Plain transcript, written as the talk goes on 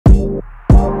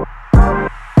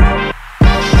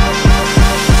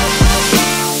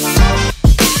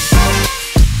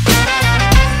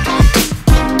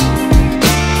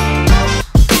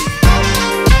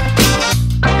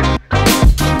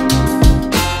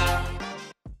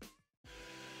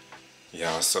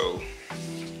Yeah, so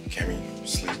Cammy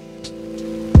sleep.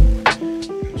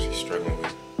 She's struggling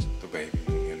with the baby.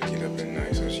 You gotta get up at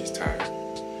night, so she's tired. So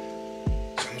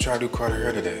I'm gonna try to do Carter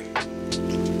hair today.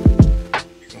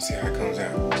 We're gonna see how it comes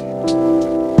out.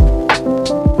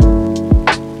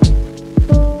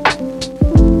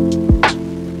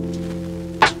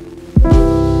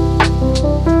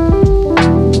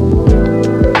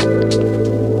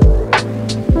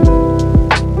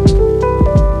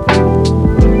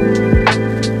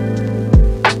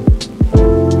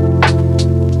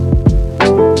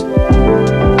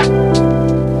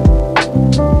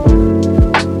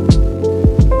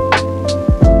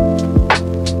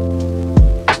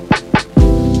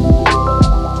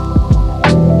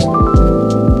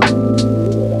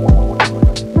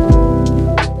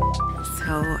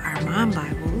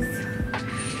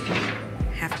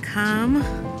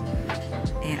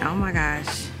 Oh my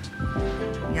gosh,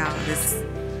 y'all, this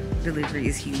delivery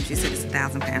is huge. They said it's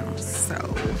 1,000 pounds, so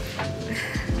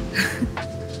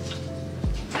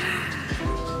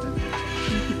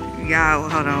y'all,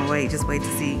 hold on, just wait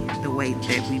to see the weight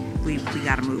that we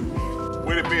gotta move.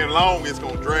 With it being long, it's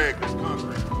gonna drag this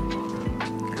concrete.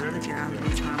 Look at all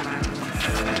these Mom Bibles.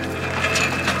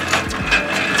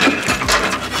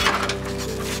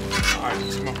 All right,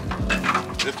 come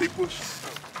on. Let's keep pushing.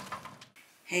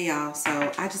 Hey y'all,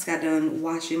 so I just got done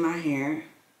washing my hair,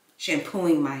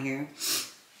 shampooing my hair.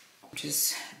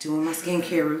 Just doing my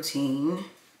skincare routine.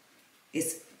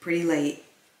 It's pretty late,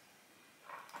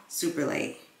 super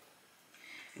late.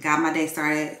 I got my day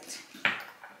started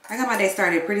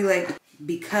pretty late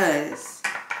because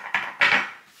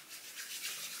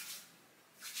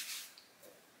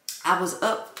I was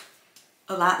up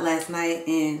a lot last night,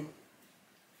 and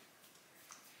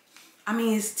I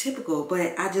mean, it's typical,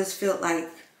 but I just feel like,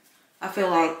 I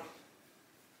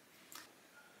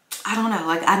don't know,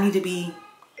 like I need to be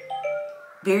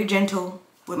very gentle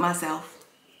with myself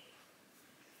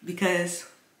because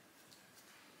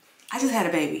I just had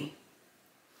a baby.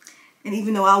 And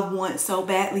even though I want so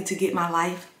badly to get my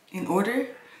life in order,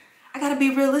 I gotta be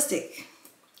realistic.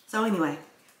 So anyway,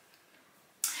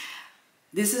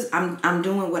 I'm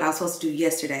doing what I was supposed to do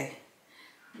yesterday.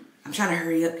 I'm trying to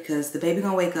hurry up because the baby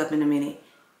gonna wake up in a minute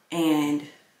and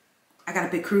I gotta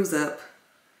pick Cruz up.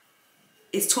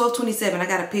 It's 12:27. I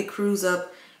gotta pick Cruz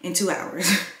up in 2 hours.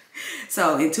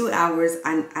 So in 2 hours,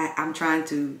 I'm trying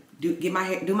to do my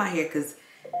hair because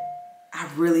I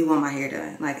really want my hair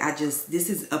done. Like this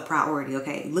is a priority,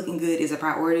 okay? Looking good is a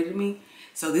priority to me.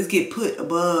 So this get put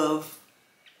above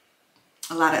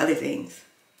a lot of other things.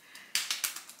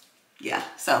 Yeah,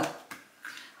 so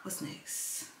what's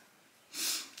next?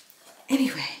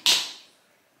 Anyway,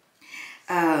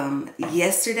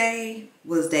 yesterday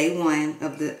was day one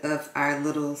of our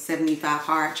little 75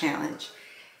 hard challenge,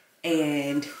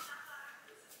 and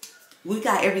we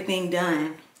got everything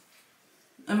done.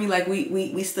 I mean, like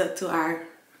we stuck to our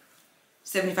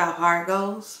 75 hard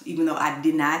goals, even though I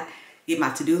did not get my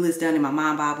to-do list done in my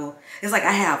Mom Bible. It's like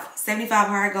I have 75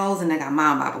 hard goals and I got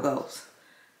Mom Bible goals,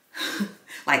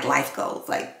 like life goals,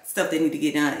 like stuff that need to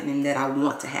get done and that I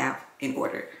want to have in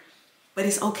order. But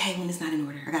it's okay when it's not in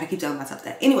order. I gotta keep telling myself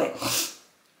that. Anyway,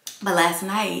 but last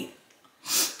night,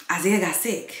 Isaiah got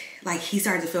sick. Like he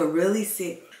started to feel really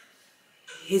sick.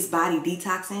 His body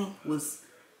detoxing was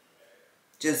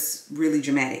just really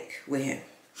dramatic with him.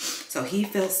 So he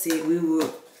felt sick. We were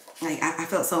like, I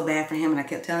felt so bad for him, and I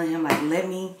kept telling him like, let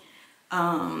me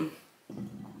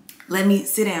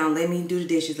sit down, let me do the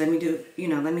dishes, let me do,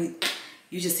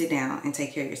 you just sit down and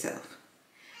take care of yourself.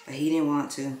 But he didn't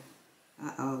want to.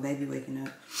 Uh-oh, baby waking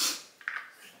up.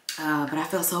 But I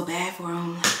felt so bad for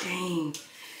him. Like, dang.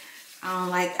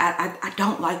 I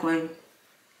don't like when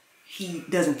he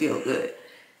doesn't feel good.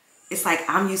 It's like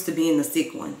I'm used to being the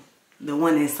sick one. The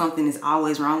one that something is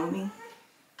always wrong with me.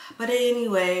 But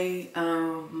anyway,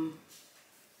 I'm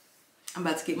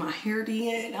about to get my hair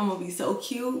did. I'm gonna be so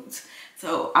cute.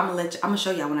 So I'm gonna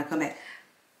show y'all when I come back.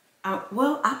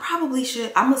 Well, I probably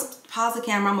should. I'm gonna pause the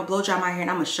camera. I'm gonna blow dry my hair, and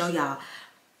I'm gonna show y'all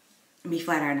me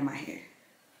flat ironing my hair.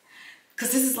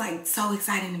 Cause this is like so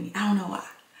exciting to me. I don't know why.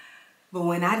 But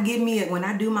when I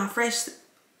do my fresh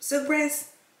silk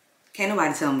press, can't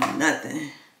nobody tell me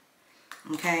nothing.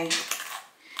 Okay.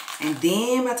 And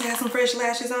then about to have some fresh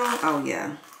lashes on. Oh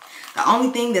yeah. The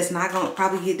only thing that's not gonna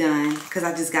probably get done, because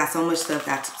I just got so much stuff,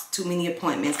 got too many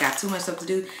appointments, got too much stuff to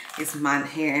do, is my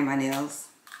hair and my nails.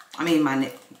 I mean my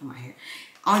hair.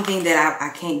 Only thing that I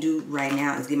can't do right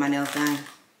now is get my nails done.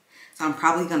 So I'm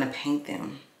probably gonna paint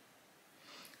them.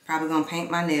 Probably gonna paint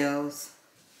my nails.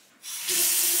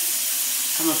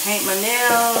 I'm gonna paint my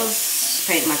nails,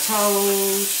 paint my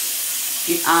toes.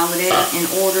 Get all of that in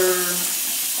order.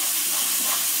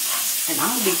 And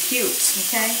I'm gonna be cute,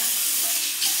 okay?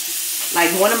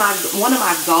 Like one of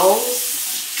my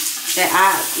goals that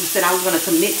I said I was gonna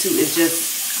commit to is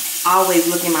just always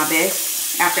looking my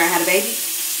best after I had a baby.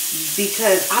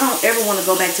 Because I don't ever want to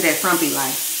go back to that frumpy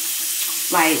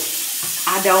life. Like,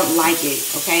 I don't like it,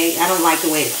 okay? I don't like the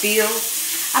way it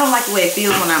feels. I don't like the way it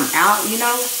feels when I'm out, you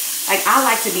know? Like, I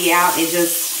like to be out and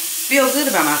just feel good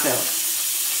about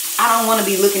myself. I don't want to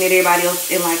be looking at everybody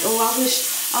else and like, oh, I wish,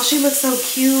 oh, she looks so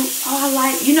cute. Oh, I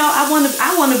like, you know, I want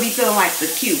to be feeling like the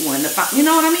cute one. You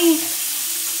know what I mean?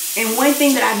 And one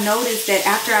thing that I noticed that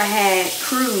after I had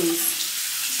Cruz,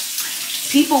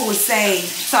 people would say,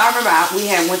 so I remember we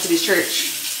went to this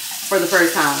church for the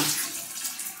first time.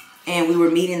 And we were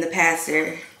meeting the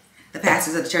pastors of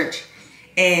the church.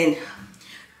 And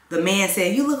the man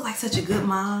said, you look like such a good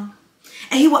mom.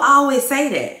 And he would always say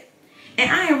that. And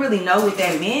I didn't really know what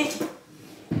that meant.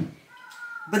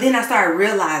 But then I started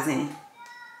realizing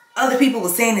other people were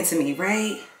saying it to me,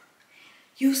 right?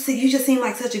 You just seem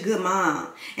like such a good mom.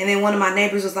 And then one of my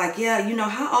neighbors was like, yeah, you know,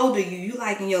 how old are you? You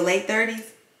like in your late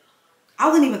 30s? I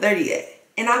wasn't even 30 yet.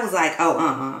 And I was like,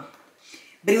 oh,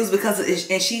 But it was because of,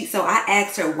 so I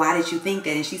asked her, why did you think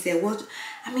that? And she said, well,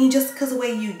 I mean, just because of the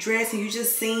way you dress and you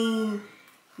just seem,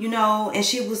 you know, and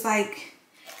she was like,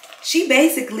 she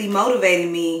basically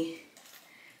motivated me.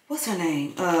 What's her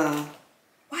name?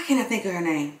 Why can't I think of her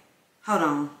name? Hold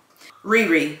on.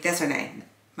 Riri, that's her name.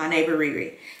 My neighbor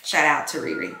Riri. Shout out to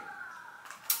Riri.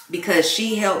 Because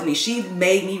she helped me. She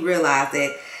made me realize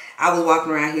that I was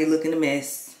walking around here looking a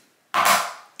mess.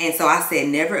 And so I said,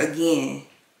 never again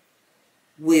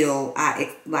will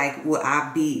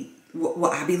I be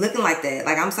looking like that.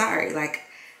 Like, I'm sorry. Like,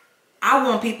 I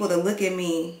want people to look at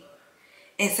me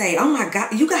and say, oh my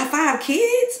God, you got 5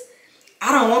 kids?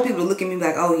 I don't want people to look at me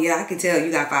like, oh yeah, I can tell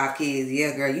you got 5 kids.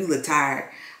 Yeah, girl, you look tired.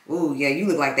 Oh yeah, you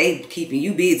look like they keeping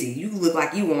you busy. You look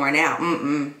like you worn out.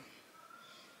 I'm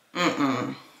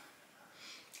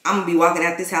gonna be walking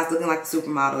out this house looking like a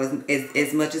supermodel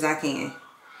as much as I can.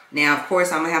 Now, of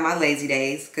course, I'm gonna have my lazy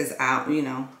days because you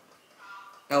know,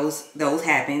 those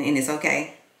happen and it's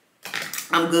okay.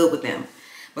 I'm good with them.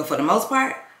 But for the most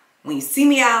part, when you see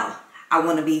me out, I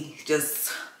want to be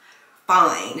just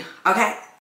fine. Okay.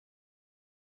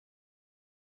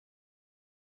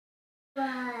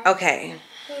 Okay.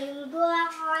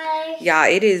 Y'all,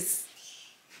 it is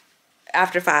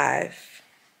after 5.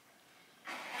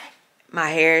 My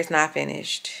hair is not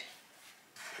finished.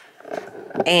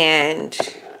 And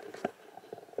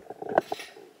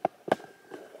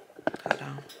hold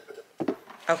on.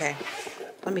 Okay.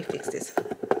 Let me fix this. Oh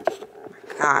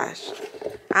my gosh.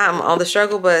 I'm on the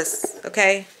struggle bus,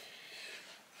 okay?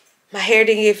 My hair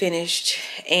didn't get finished.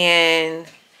 And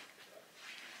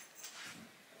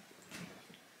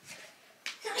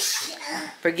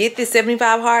forget this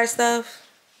 75 hard stuff.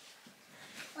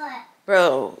 What?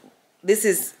 Bro, this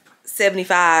is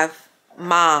 75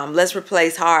 mom. Let's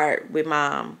replace hard with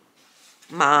mom.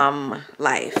 Mom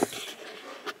life.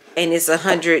 And it's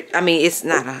 100. I mean, it's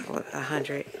not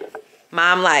 100.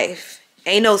 Mom life.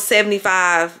 Ain't no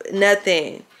 75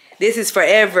 nothing. This is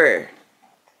forever.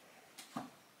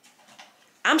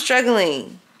 I'm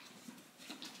struggling.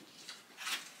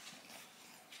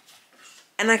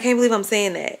 And I can't believe I'm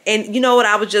saying that. And you know what?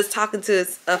 I was just talking to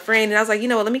a friend and I was like, you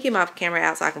know what? Let me get my camera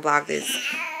out so I can vlog this.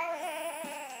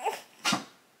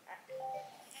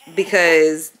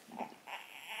 Because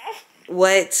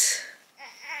what?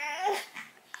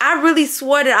 I really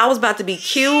swore that I was about to be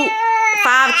cute.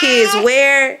 5 kids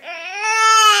where?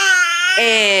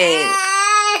 And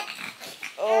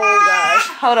oh gosh.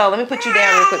 Hold on. Let me put you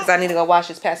down real quick because I need to go wash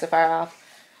this pacifier off.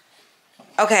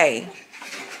 Okay.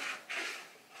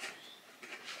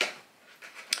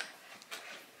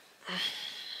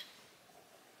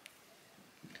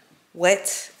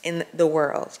 What in the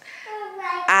world?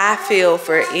 I feel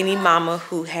for any mama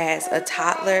who has a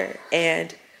toddler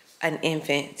and an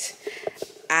infant.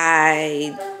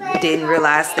 I didn't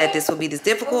realize that this would be this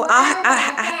difficult.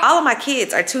 All of my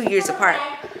kids are 2 years apart.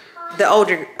 The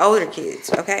older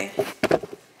kids, okay?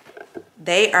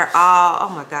 They are all, oh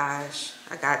my gosh.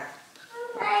 I got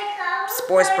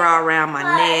sports bra around my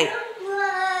neck.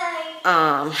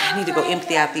 I need to go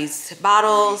empty out these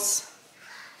bottles.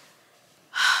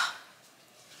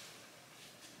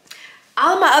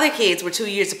 All of my other kids were 2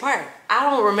 years apart. I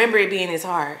don't remember it being this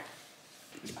hard.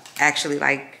 Actually,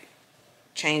 like,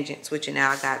 switching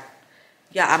out. I got,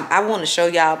 yeah, I want to show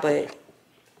y'all, but,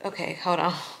 okay, hold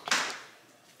on.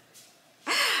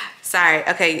 Sorry,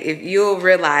 okay, if you'll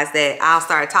realize that I'll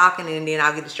start talking and then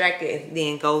I'll get distracted and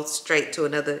then go straight to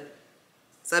another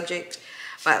subject.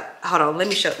 But hold on, let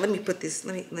me put this,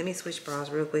 let me switch bras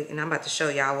real quick, and I'm about to show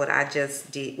y'all what I just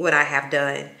did, what I have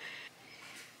done.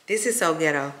 This is so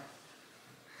ghetto.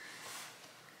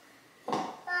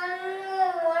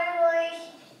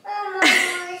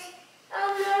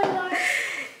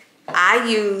 I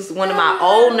used one of my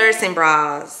old nursing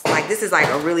bras. Like, this is like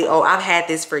a really old, I've had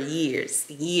this for years,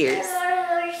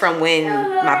 from when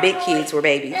my big kids were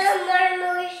babies.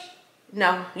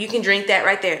 No, you can drink that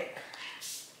right there.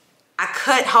 I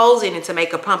cut holes in it to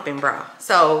make a pumping bra.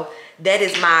 So that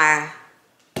is my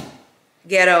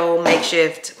ghetto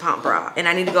makeshift pump bra. And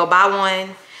I need to go buy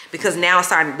one because now it's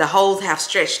starting, the holes have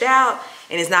stretched out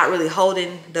and it's not really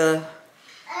holding the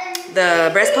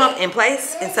breast pump in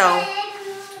place. And so,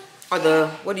 or the,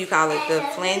 what do you call it? The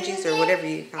flanges or whatever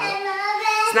you call it.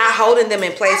 It's not holding them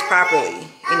in place properly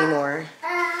anymore.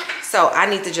 So I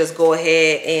need to just go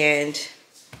ahead and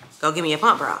go get me a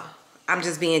pump bra. I'm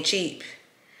just being cheap.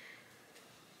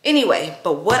 Anyway,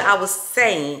 but what I was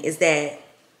saying is that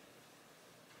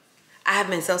I have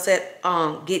been so set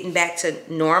on getting back to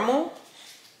normal,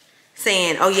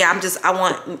 saying, oh yeah, I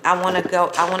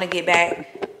want to get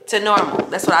back to normal.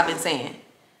 That's what I've been saying.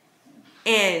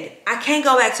 And I can't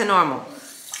go back to normal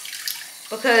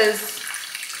because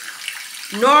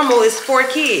normal is 4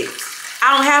 kids.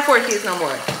 I don't have 4 kids no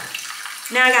more.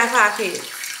 Now I got 5 kids.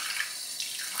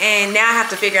 And now I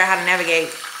have to figure out how to navigate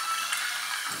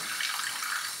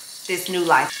this new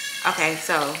life. Okay,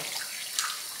 so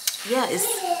yeah, it's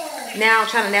now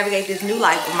trying to navigate this new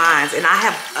life of mine, and I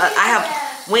have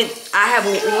went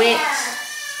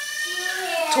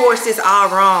towards this all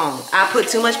wrong. I put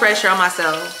too much pressure on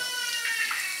myself,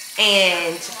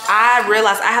 and I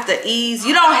realized I have to ease.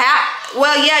 You don't have,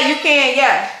 well, yeah, you can,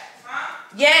 yeah,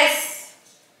 yes.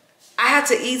 I have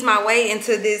to ease my way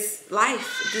into this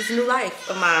life, this new life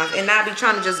of mine, and not be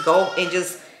trying to just go and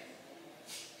just,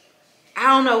 I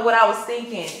don't know what I was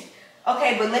thinking.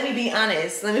 Okay, but let me be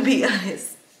honest. Let me be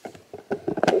honest.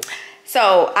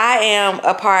 So I am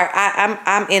a part,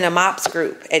 I'm in a MOPS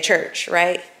group at church,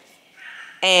 right?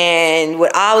 And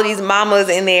with all of these mamas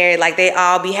in there, like they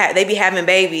be having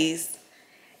babies.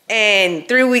 And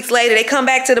 3 weeks later, they come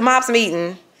back to the MOPS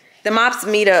meeting, the MOPS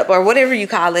meetup or whatever you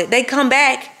call it. They come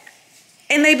back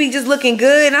and they be just looking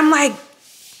good. And I'm like,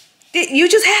 you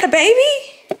just had a baby?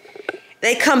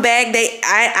 They come back,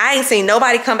 I ain't seen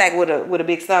nobody come back with a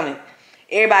big stomach.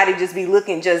 Everybody just be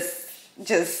looking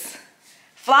just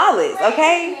flawless,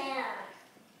 okay?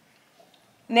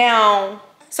 Now,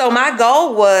 so my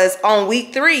goal was on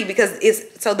week 3 because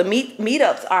the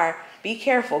meetups are, be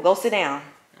careful, go sit down.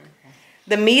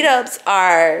 The meetups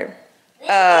are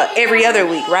every other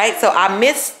week, right? So I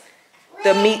missed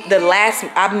the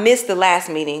last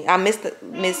meeting. I missed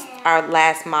our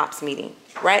last MOPS meeting,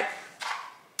 right?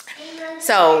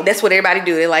 So that's what everybody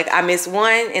do. They're like, I miss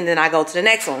one and then I go to the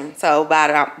next one. So by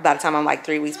the time I'm like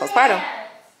 3 weeks postpartum,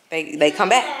 they come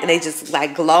back and they just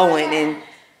like glowing, and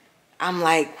I'm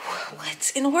like,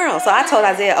 what in the world? So I told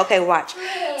Isaiah, okay, watch.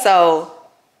 So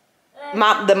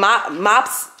the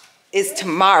MOPS is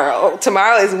tomorrow.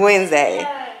 Tomorrow is Wednesday.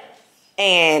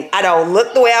 And I don't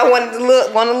look the way I want to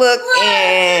look,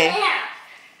 and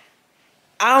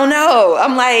I don't know.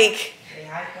 I'm like,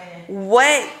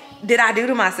 what did I do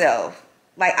to myself?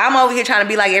 Like, I'm over here trying to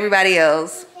be like everybody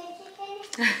else.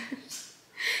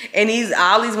 And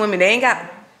all these women, they ain't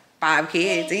got 5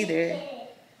 kids either.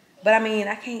 But I mean,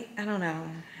 I don't know.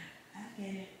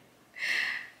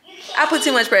 I put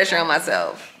too much pressure on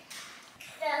myself.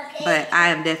 But I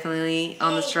am definitely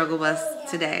on the struggle bus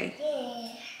today.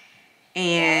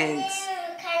 And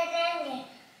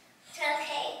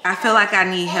I feel like I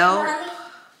need help.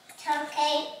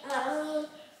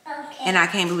 And I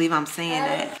can't believe I'm saying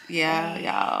that. Yeah,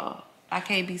 y'all. I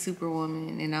can't be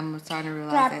Superwoman, and I'm starting to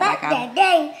realize that. Like,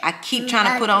 I keep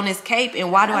trying to put on this cape,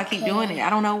 and why do I keep doing it? I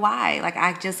don't know why. Like,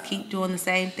 I just keep doing the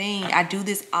same thing. I do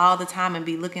this all the time and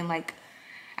be looking like,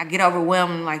 I get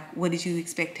overwhelmed. Like, what did you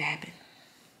expect to happen?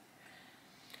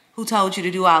 Who told you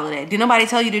to do all of that? Did nobody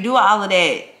tell you to do all of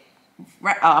that?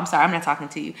 Right? Oh, I'm sorry. I'm not talking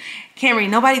to you. Camry,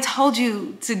 nobody told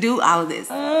you to do all of this.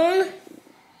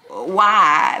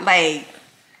 Why? Like,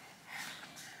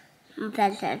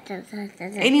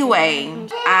 anyway,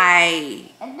 I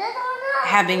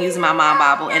have been using my Mom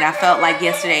Bible, and I felt like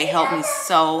yesterday helped me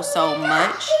so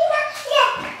much.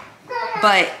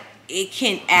 But it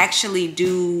can actually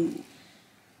do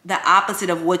the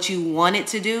opposite of what you want it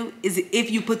to do, is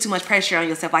if you put too much pressure on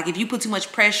yourself. Like, if you put too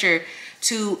much pressure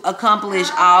to accomplish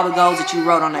all the goals that you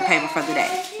wrote on that paper for the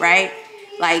day, right?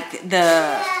 Like,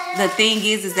 the thing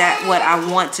is that what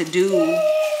I want to do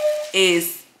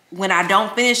is, when I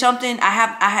don't finish something, I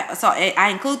have I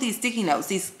include these sticky notes,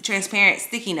 these transparent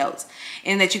sticky notes,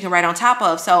 and that you can write on top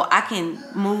of. So I can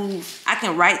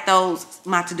write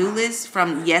my to-do list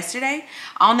from yesterday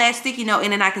on that sticky note,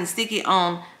 and then I can stick it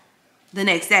on the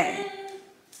next day.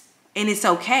 And it's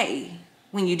okay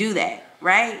when you do that,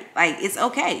 right? Like, it's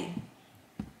okay.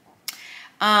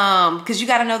 Because you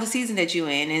got to know the season that you're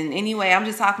in. And anyway, I'm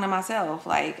just talking to myself.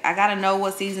 Like, I got to know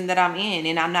what season that I'm in.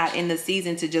 And I'm not in the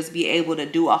season to just be able to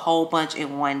do a whole bunch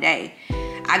in one day.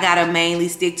 I got to mainly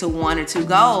stick to 1 or 2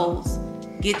 goals,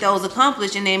 get those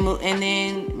accomplished, and then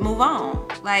move on.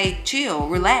 Like, chill,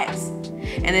 relax.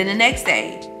 And then the next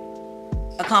day,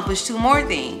 accomplish 2 more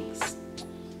things.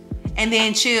 And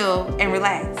then chill and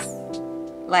relax.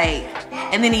 Like,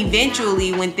 and then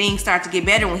eventually when things start to get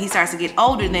better, when he starts to get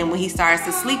older, then when he starts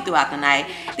to sleep throughout the night,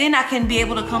 then I can be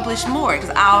able to accomplish more,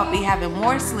 because I'll be having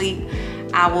more sleep.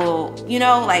 I will, you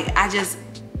know, like,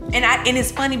 and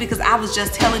it's funny because I was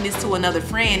just telling this to another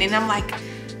friend, and I'm like,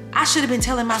 I should have been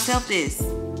telling myself this.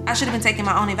 I should have been taking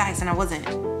my own advice, and I wasn't.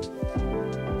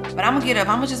 But I'm gonna get up,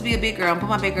 I'm gonna just be a big girl and put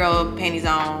my big girl panties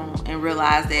on and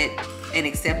realize that, and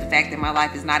accept the fact that my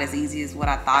life is not as easy as what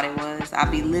I thought it was.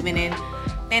 I'll be living in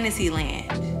fantasy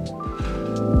land.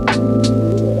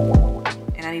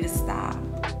 And I need to stop.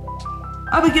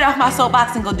 I'm gonna get off my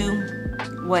soapbox and go do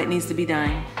what needs to be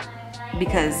done,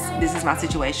 because this is my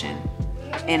situation.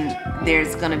 And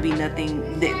there's gonna be nothing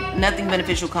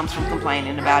beneficial comes from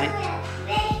complaining about it.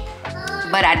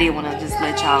 But I did wanna just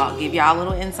let y'all, give y'all a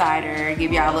little insider,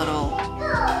 give y'all a little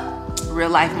real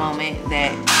life moment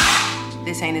that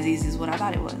this ain't as easy as what I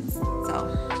thought it was.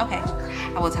 So, okay,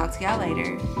 I will talk to y'all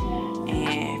later.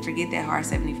 And forget that hard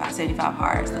 75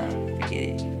 hard stuff. Forget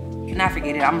it. Not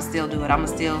forget it. I'm gonna still do it. I'm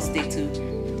gonna still stick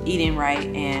to eating right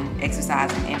and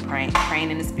exercising and praying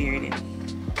in the spirit, and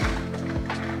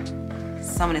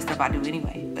some of the stuff I do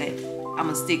anyway. But I'm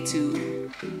gonna stick to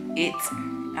it.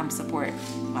 I'm support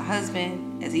my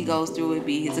husband as he goes through it.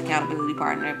 Be his accountability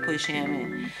partner. Push him,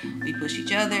 and we push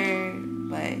each other.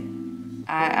 But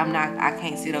I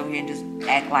can't sit over here and just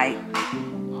act like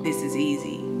this is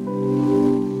easy.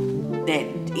 That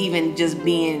even just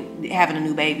having a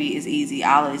new baby is easy.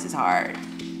 All of this is hard.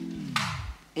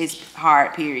 It's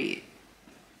hard, period.